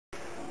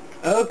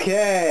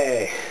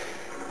Okay.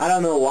 I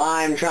don't know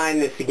why I'm trying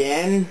this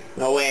again.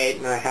 Oh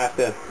wait, I have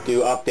to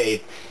do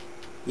updates.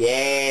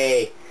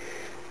 Yay.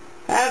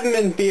 I haven't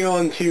been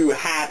feeling too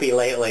happy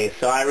lately,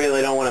 so I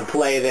really don't want to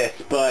play this,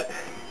 but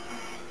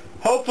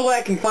hopefully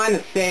I can find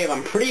the save.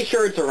 I'm pretty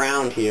sure it's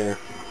around here.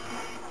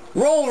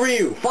 Roll,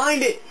 Ryu!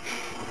 Find it!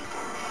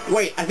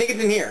 Wait, I think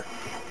it's in here.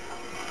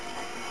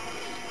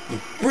 You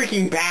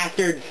freaking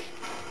bastards!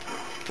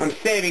 I'm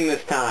saving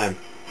this time.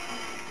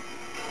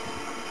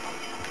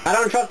 I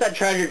don't trust that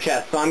treasure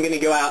chest, so I'm gonna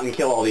go out and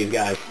kill all these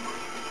guys.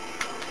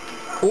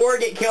 Or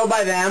get killed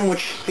by them,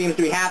 which seems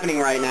to be happening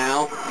right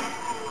now.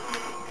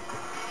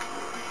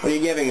 What are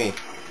you giving me?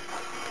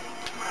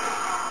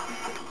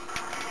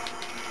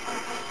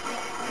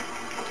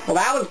 Well,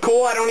 that was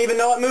cool. I don't even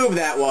know what move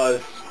that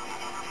was.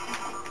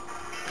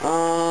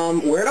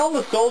 Where'd all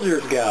the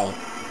soldiers go?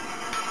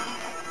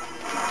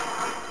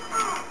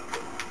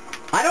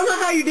 I don't know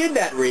how you did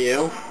that,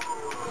 Ryu.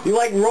 You,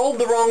 like, rolled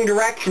the wrong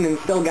direction and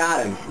still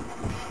got him.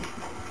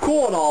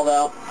 Cool and all,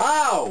 though.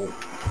 Oh!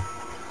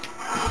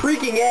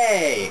 Freaking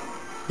A!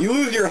 You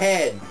lose your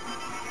head.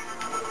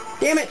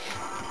 Damn it!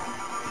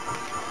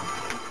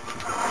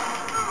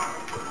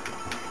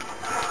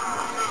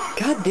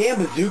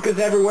 Goddamn bazookas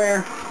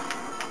everywhere.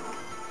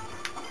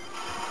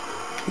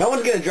 No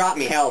one's gonna drop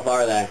me health,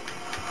 are they?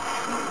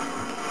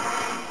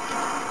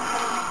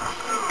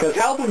 Because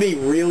health would be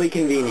really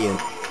convenient.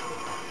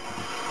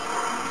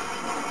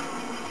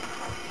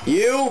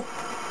 You?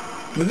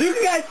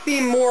 Bazooka guys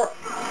seem more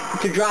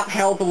to drop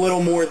health a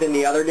little more than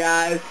the other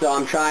guys, so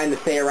I'm trying to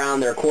stay around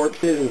their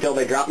corpses until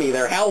they drop me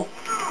their health.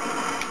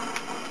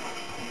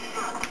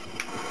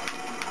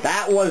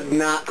 That was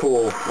not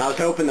cool. I was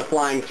hoping the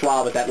flying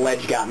swab at that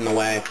ledge got in the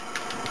way.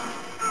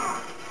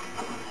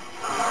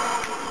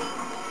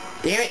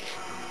 Damn it!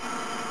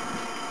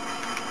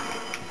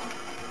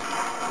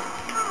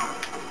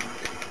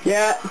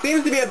 Yeah, it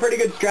seems to be a pretty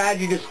good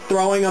strategy just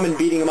throwing them and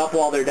beating them up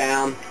while they're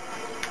down.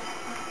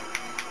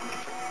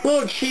 A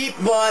little cheap,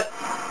 but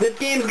this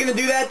game's gonna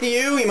do that to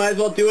you, you might as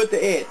well do it to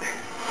it.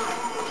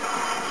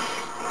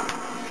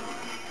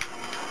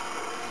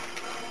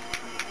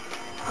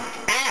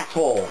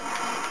 Asshole!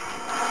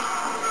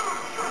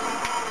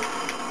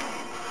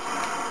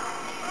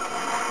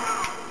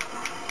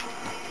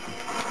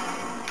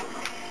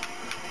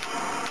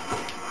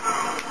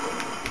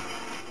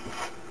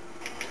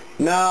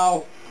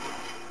 No.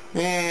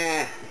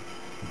 Eh.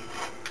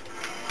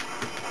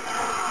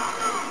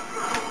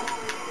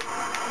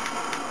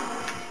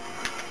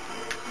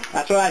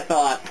 That's what I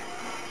thought.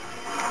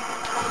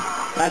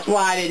 That's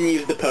why I didn't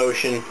use the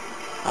potion.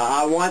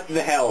 I want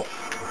the health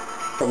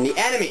from the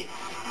enemies.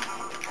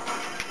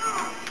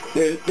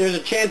 There's a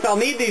chance I'll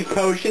need these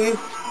potions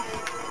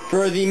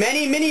for the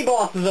many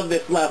mini-bosses of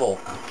this level.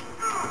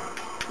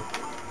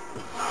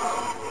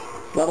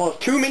 Level has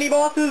 2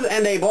 mini-bosses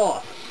and a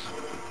boss,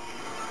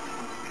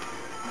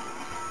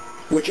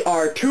 which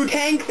are 2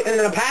 tanks and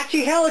an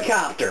Apache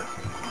helicopter.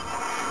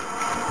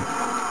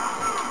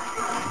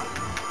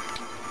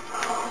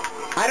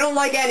 I don't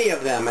like any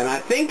of them, and I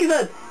think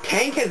the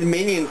tank has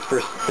minions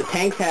for... The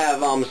tanks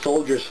have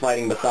soldiers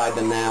fighting beside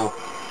them now.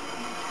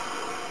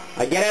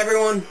 I get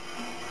everyone?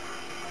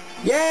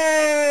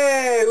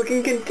 Yay! We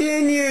can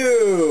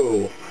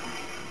continue!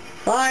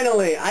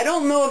 Finally! I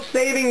don't know if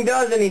saving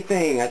does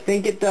anything. I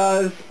think it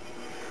does.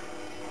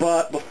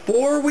 But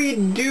before we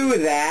do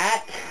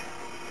that...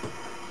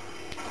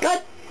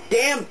 God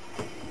damn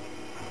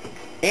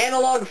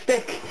analog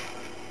stick.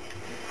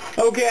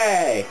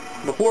 Okay,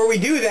 before we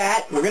do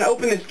that, we're going to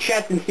open this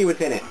chest and see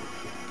what's in it.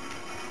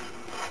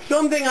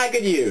 Something I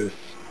could use.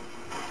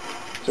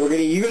 So we're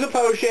going to use a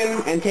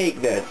potion and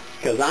take this,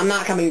 because I'm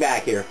not coming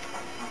back here.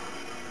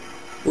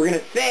 We're going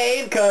to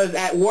save, because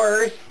at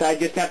worst, I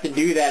just have to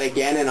do that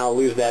again and I'll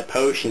lose that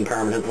potion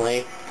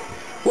permanently.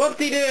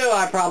 Whoopsie-doo,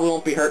 I probably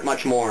won't be hurt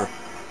much more.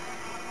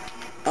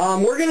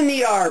 We're going to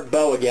need our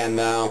bow again,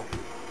 though.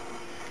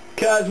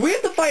 Because we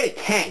have to fight a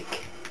tank.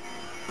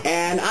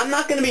 And I'm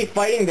not going to be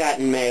fighting that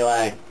in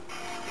melee.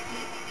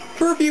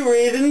 For a few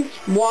reasons.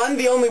 One,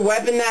 the only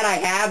weapon that I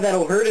have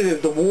that'll hurt it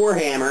is the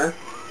Warhammer.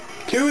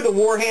 2, the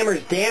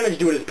Warhammer's damage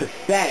to it is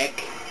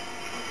pathetic.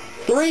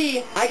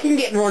 3, I can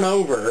get run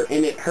over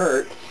and it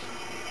hurts.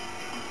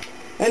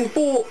 And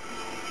 4,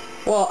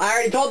 well, I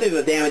already told you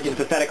the damage is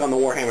pathetic on the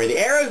Warhammer. The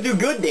arrows do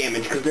good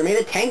damage because they're made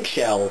of tank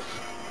shells.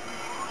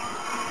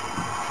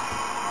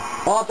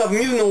 Also, if I'm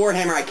using the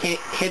Warhammer, I can't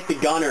hit the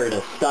gunner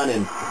to stun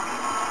him.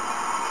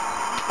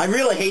 I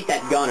really hate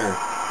that gunner.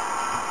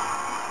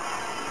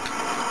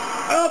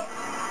 Oh!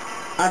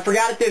 I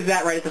forgot it did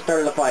that right at the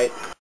start of the fight.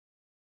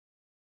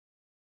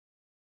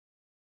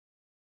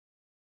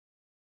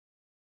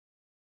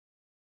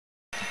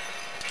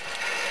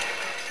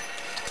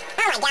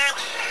 Oh my god.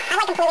 I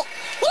like completely...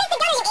 You missed the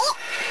gunner, you idiot!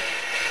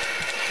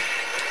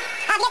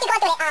 Oh, if you get too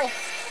close to it,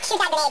 shoot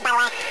that grenade, by the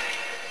way.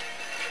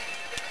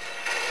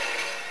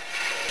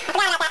 I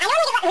forgot about that. I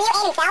normally just let Ryu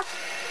aim himself.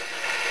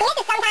 He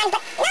misses sometimes,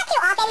 but not too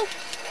often.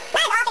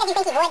 Not as often as you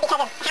think he would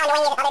because of how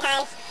annoying he is at other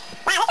times.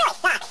 Wow, this really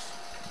sucks.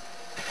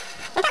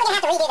 I'm probably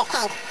gonna have to redo this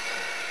tank.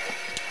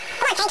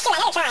 on, tank, shoot, I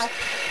know you're trying.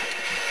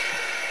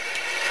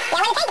 Yeah,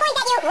 when the tank points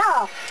at you,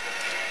 roll.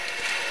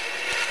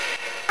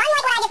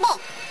 Unlike what I just did.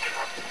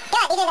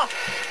 Good, these are the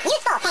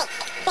useful tank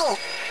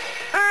thingies.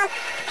 There are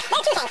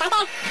two tanks, aren't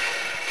there?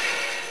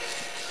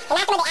 The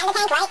Maximus and the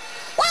tank, right?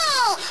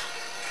 Yay!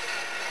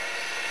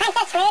 I'm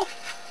so screwed.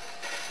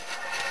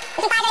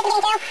 This is 5 minutes of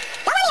game 2.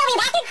 Don't run me over, you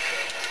bastard!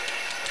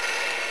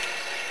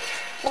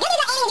 The good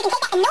news about aliens is you can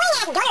take that annoying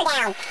ass gunner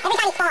down every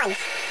time he spawns.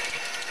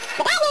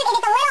 The bad news is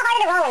it's a little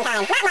harder to roll in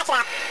time. Not much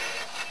though.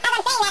 As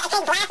I'm saying that, I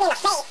take blast me in the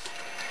face.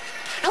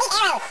 I need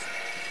arrows.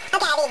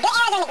 Okay, these good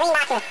arrows are in the green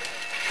box here.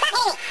 Stop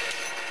hitting me.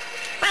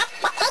 That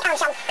tank arm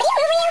chump. Could you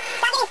move, you?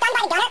 Stop getting stunned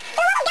by the gunner.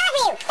 For the love of God for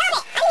you! Stop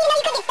it! I didn't even know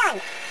you could get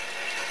stunned.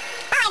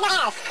 Oh, I have no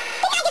arrows.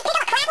 Didn't I just pick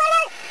up a crap load of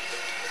those?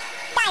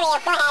 Sorry, Ryu.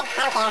 Go ahead. I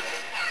don't care. I'll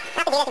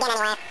have to do this again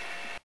anyway.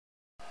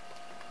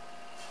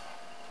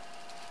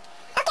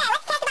 Okay,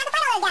 let's test about to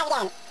fight all those guys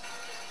again.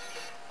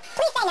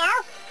 Please say no.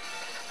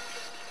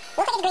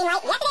 Looks like it's green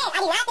light. Yes, it is. I do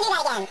not have to do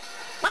that again.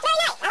 That's very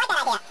nice. I like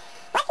that idea.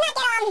 Let's not get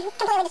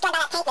completely destroyed by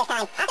that tank this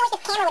time. I wish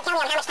this camera would tell me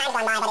how much time's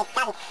gone by, but it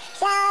doesn't.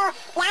 So, yeah,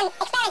 I'm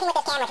experimenting with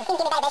this camera. It seems to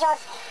give me better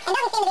visuals, and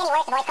doesn't seem to be any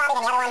worse the voice quality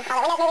than the other one.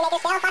 Although Windows Movie Maker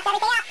still fucks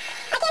everything up. I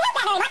can't help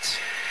that very much.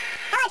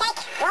 Hello, tank.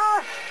 Roll.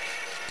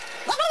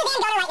 Get rid of the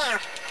damn donor right now.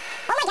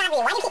 Oh my God,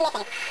 Ryu, why do you keep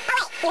missing? Oh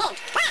wait, you hit him.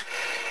 Ah!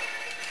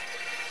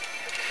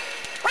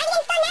 Why are you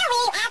getting stunned now,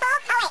 Ryu, you asshole?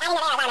 Oh wait, I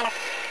didn't have arrows, I remember.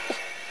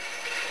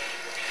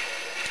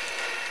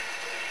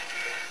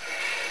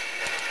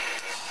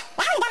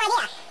 That was a dumb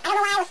idea. I don't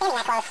know why I was standing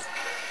that close.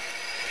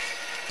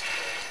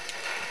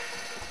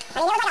 I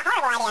mean, it was like a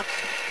horrible idea.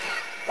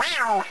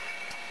 Wow.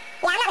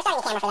 Yeah, I'm not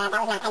restarting the camera for that.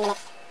 That was not 10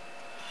 minutes.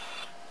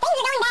 Things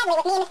are going badly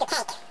with me and Mr.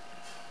 Tank.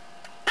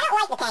 I don't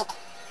like the tank. I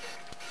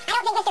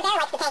don't think Mr. Bear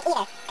likes the tank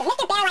either, because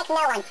Mr. Bear likes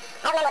no one. I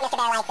don't remember what Mr.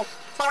 Bear likes.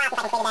 It's been a while since I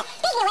completed that.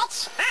 Speaking of which,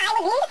 I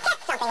was needing to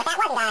test something, but that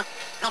wasn't I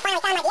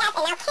finally found my DS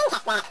and now can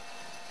test that.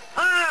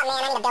 Oh man,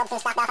 I need to build some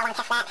stuff though if I want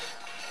to test that.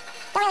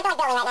 Don't really feel like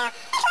building right now.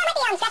 Actually, I might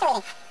be stress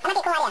relieving. That might be a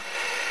cool idea.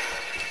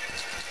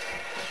 If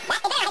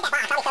they're gonna hit that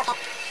box, I'll be so pissed.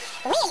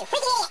 Really?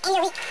 Freaking idiot, and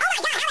you're weak. Oh my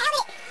God, how the hell did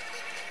it?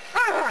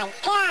 Oh my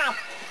God.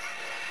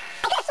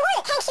 I could have sworn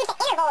the tank shoots at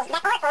intervals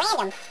that aren't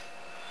random.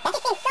 That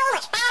just seems so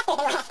much faster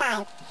than last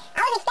time. I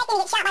was expecting to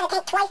get shot by the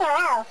tank twice in a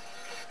row.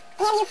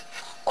 Damn you.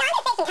 I'm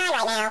gonna save some time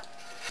right now.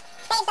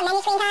 Save some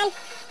menu screen time.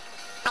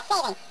 By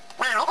saving.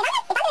 Wow, if I'm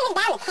gonna use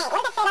down the tank,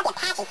 what if I set up the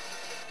Apache?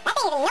 That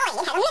thing is annoying.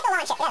 It has a missile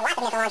launcher. It has lots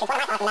of missile launchers. What am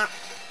I talking about?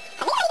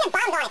 I think I need to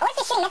bombs on it, or it's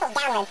just shooting missiles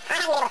downward. I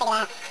haven't been able to figure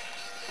that out.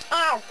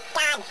 Oh,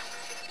 God.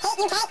 Hate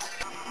you, tank.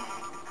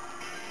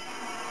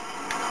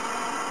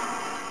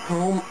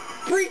 Oh,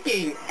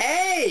 freaking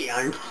A!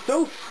 I'm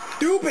so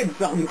stupid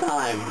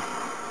sometimes.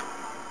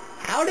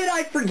 How did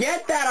I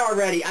forget that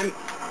already?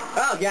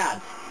 Oh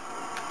God.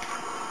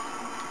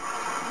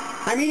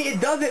 I mean,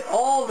 it does it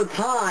all the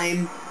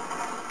time.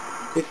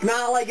 It's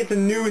not like it's a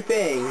new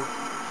thing.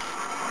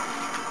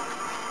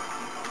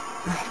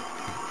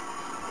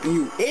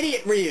 You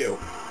idiot, Ryu.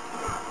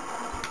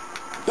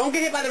 Don't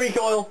get hit by the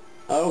recoil.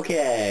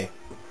 Okay.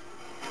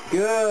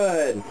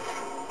 Good.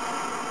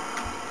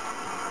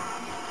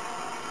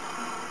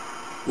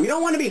 We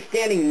don't want to be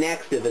standing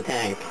next to the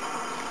tank.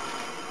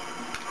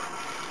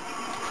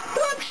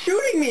 Stop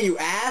shooting me, you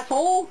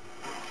asshole!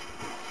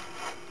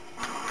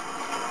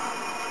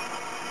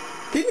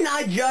 Didn't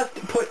I just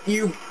put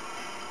you...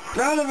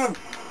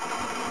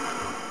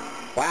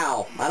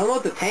 Wow, I don't know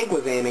what the tank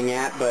was aiming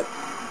at, but...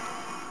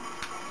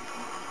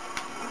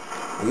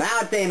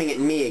 Now it's aiming at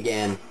me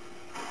again.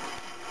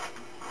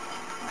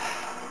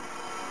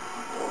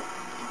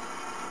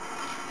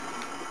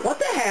 What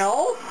the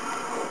hell?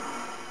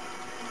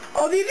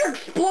 Oh, these are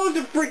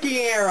explosive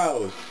freaking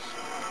arrows!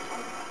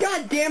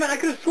 God damn it, I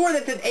could have sworn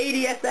that said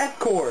ADSF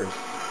cores.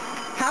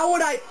 How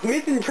would I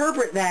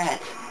misinterpret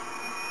that?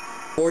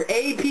 Or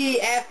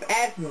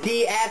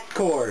APFSDS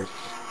cores.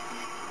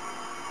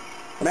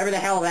 Whatever the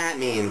hell that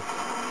means.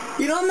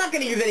 You know, I'm not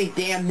going to use any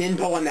damn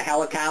ninpo on the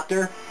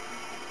helicopter.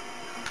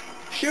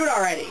 Shoot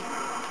already.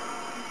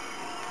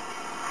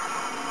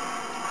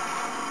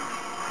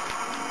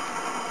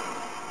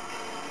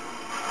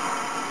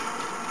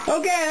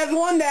 Okay, that's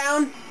one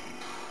down.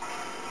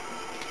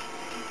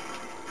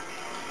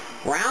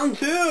 Round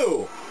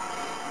 2.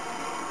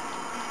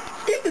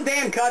 Skip the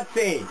damn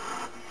cutscene.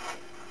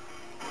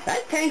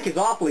 That tank is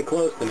awfully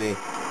close to me.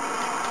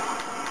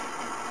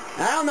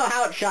 I don't know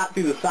how it shot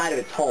through the side of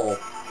its hull.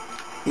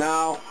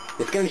 No,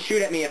 it's going to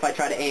shoot at me if I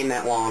try to aim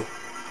that long.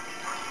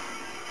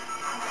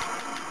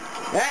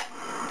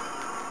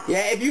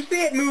 Yeah, if you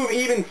see it move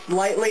even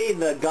slightly,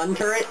 the gun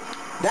turret,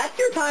 that's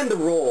your time to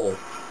roll.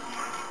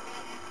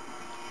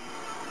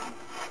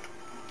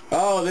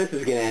 Oh, this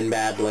is going to end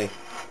badly.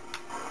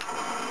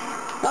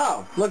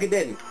 Oh, look, it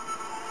didn't.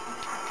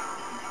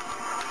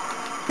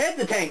 Hit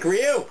the tank,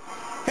 Ryu!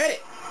 Hit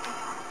it!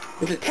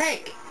 It's a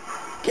tank!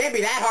 Can't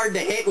be that hard to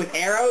hit with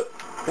arrows.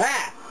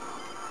 Ah!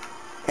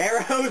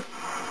 Arrows?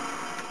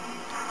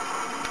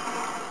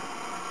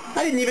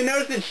 I didn't even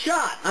notice it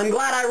shot. I'm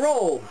glad I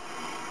rolled.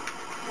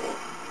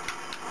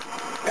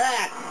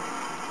 Ah!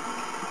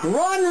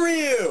 Run,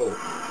 Ryu!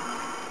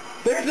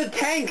 There's a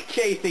tank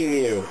chasing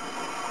you.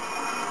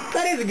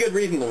 That is a good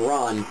reason to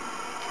run.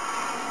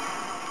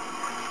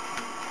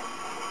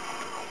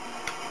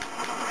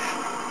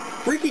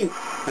 Freaking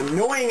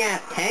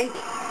annoying-ass tank.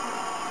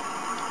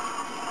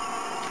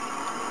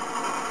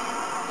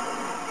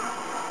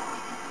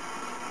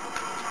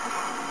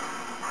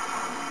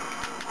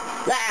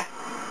 Ah!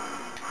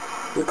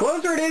 The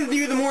closer it is to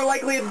you, the more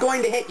likely it's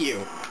going to hit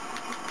you.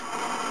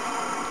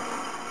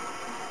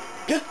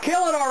 Just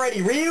kill it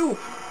already, Ryu!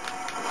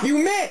 You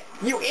missed!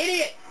 You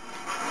idiot!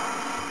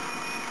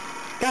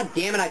 God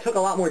damn it, I took a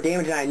lot more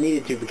damage than I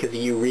needed to because of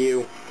you,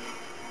 Ryu.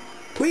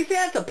 Please say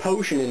that's a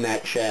potion in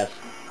that chest.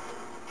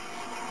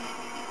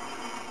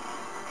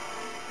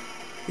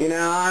 You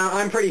know,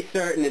 I'm pretty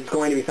certain it's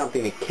going to be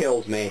something that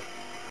kills me.